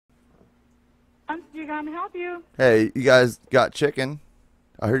You can help you. Hey, you guys got chicken?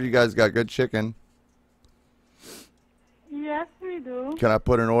 I heard you guys got good chicken. Yes, we do. Can I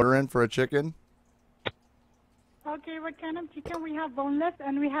put an order in for a chicken? Okay, what kind of chicken? We have boneless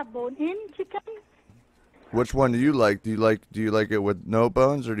and we have bone-in chicken. Which one do you like? Do you like it with no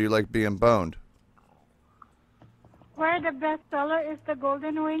bones or do you like being boned? Where the best seller is the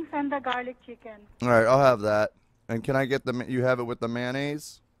golden wings and the garlic chicken. All right, I'll have that. And can I get you have it with the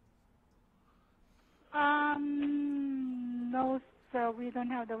mayonnaise? No, sir. We don't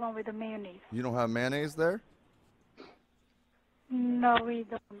have the one with the mayonnaise. You don't have mayonnaise there? No, we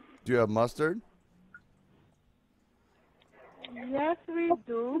don't. Do you have mustard? Yes, we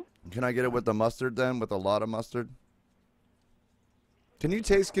do. Can I get it with the mustard then, with a lot of mustard? Can you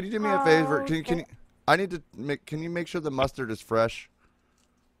do me a favor? Can you I need to make can you make sure the mustard is fresh?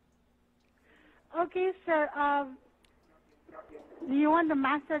 Okay, sir. Do you want the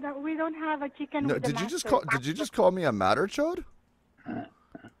mustard? We don't have a chicken No, with the did you mustard. just call me a matterchode? I'm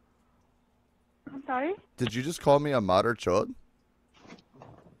sorry? Did you just call me a matterchode?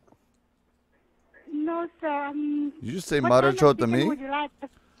 No, sir. You just say What kind of matterchode to chicken me? would you like?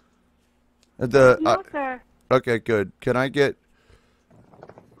 The Sir. Okay, good. Can I get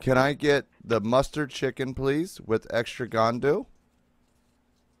the mustard chicken, please, with extra gandu?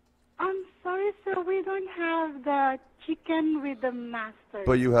 I'm sorry, sir. We don't have the chicken with the mustard.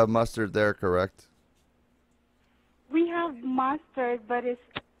 But you have mustard there, correct? We have mustard, but it's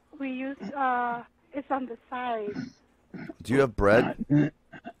on the side. Do you have bread?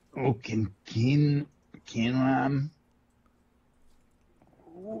 Oh, kinam.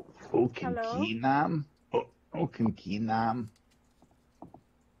 Oh, kinam. Oh, kinam.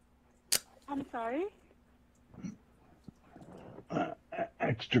 I'm sorry?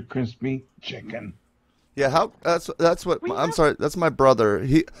 Extra crispy chicken. Yeah, that's what I'm sorry, that's my brother.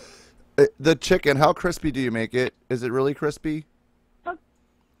 The chicken, how crispy do you make it? Is it really crispy?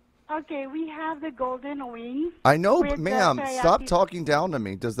 Okay, we have the golden wings. I know, with ma'am. the Stop teriyaki. talking down to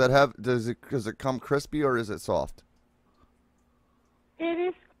me. Does it come crispy or is it soft? It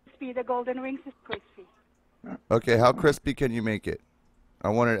is crispy. The golden wings is crispy. Okay, how crispy can you make it? I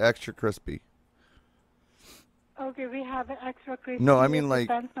want it extra crispy. Okay, we have an extra crispy. No, I mean It like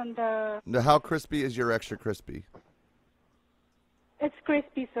depends on how crispy is your extra crispy? It's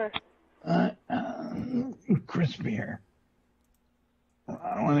crispy, sir. Crispier.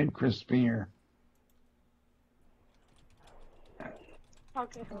 I want it crispier.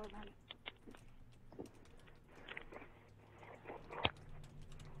 Okay, hold on.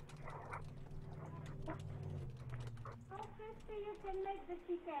 How crispy you can make the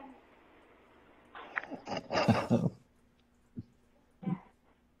chicken?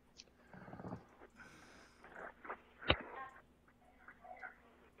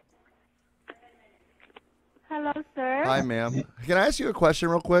 Hello, sir. Hi, ma'am. Can I ask you a question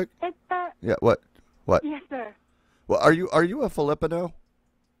real quick? It's Yeah, what? What? Yes, sir. Well, are you a Filipino?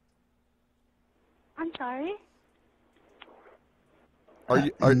 I'm sorry. Are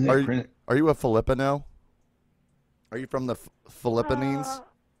you a Filipino? Are you from the Philippines?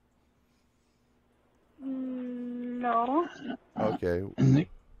 No. Okay.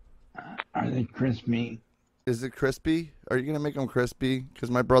 Are they crispy? Is it crispy? Are you gonna make them crispy? Because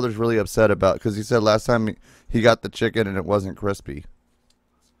my brother's really upset because he said last time he got the chicken and it wasn't crispy.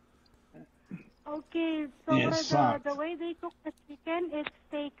 Okay, so Yeah, the way they cook the chicken, it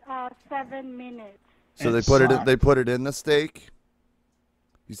takes 7 minutes. So they put it in the steak.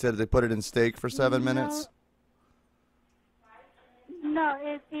 You said they put it in steak for 7 minutes. No,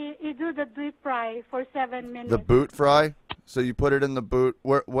 it do the deep fry for 7 minutes. The boot fry. So you put it in the boot.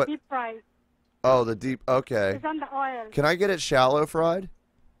 What? Deep fry. Oh, the deep. Okay. It's on the oil. Can I get it shallow fried?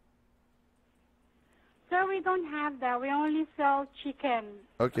 Sir, we don't have that. We only sell chicken.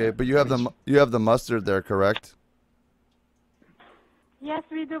 Okay, but you have the mustard there, correct? Yes,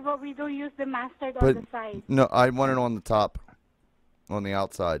 we do, but we don't use the mustard But on the side. no, I want it on the top, on the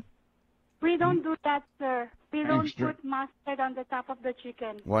outside. We don't do that, sir. We don't Extra. put mustard on the top of the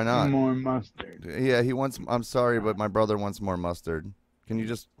chicken. Why not? More mustard. Yeah, he wants. I'm sorry, but my brother wants more mustard. Can you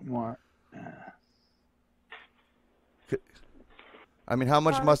just? More. I mean, how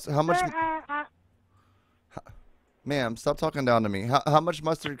much mustard? How much? Sir, Ma'am, stop talking down to me. How much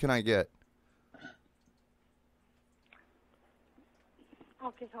mustard can I get?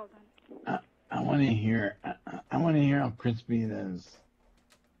 okay, hold on. I want to hear. I want to hear how crispy it is.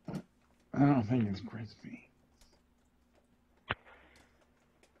 I don't think it's crispy.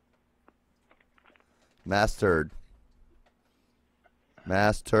 Mustard.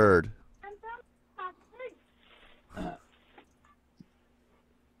 Mustard.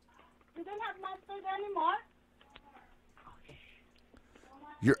 We don't have mustard anymore.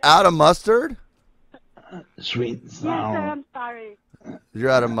 You're out of mustard? Sweet and Yes, sir. sour. I'm sorry.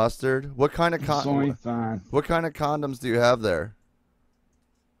 You're out of mustard? What kind of Soy sauce. what kind of condoms do you have there?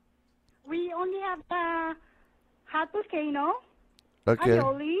 We only have the hot volcano, Okay.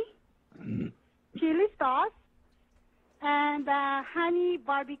 aioli, chili sauce, and honey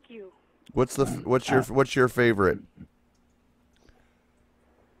barbecue. What's your favorite?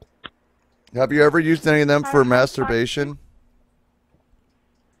 Have you ever used any of them for masturbation?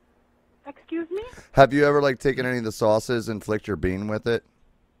 Excuse me? Have you ever like taken any of the sauces and flicked your bean with it?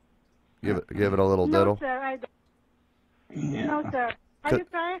 Give it a little No, diddle. sir. I don't. Yeah. No, sir. Are you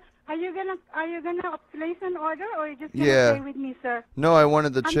trying? Are you gonna place an order, or are you just gonna Yeah. stay with me, sir? No, I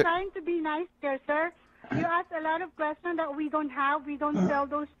wanted the I'm chick. trying to be nice here, sir. You asked a lot of questions that we don't have. We don't sell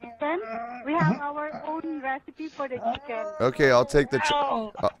those chicken. We have our own recipe for the chicken. Okay, I'll take the.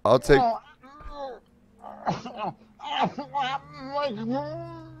 I'll take.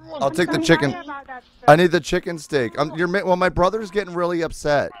 I'll take the I'm chicken. sorry about that, sir. I need the chicken steak. My brother's getting really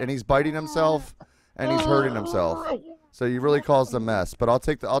upset, and he's biting himself, and he's hurting himself. So he really caused a mess. But I'll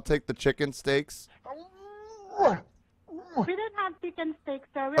take the chicken steaks. We don't have chicken steaks,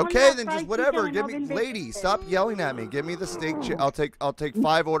 sir. We only Okay, have then fried just whatever. chicken Give and me, oven-baked lady, chicken. stop yelling at me. Give me the steak. I'll take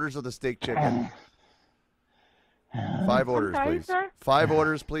 5 orders of the steak chicken. 5 orders, sorry, please. sir? 5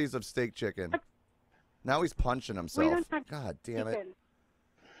 orders, please, of steak chicken. Now he's punching We himself. don't have God damn it. chicken.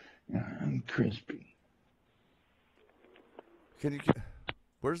 I'm crispy. Can you?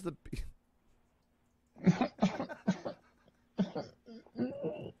 Where's the?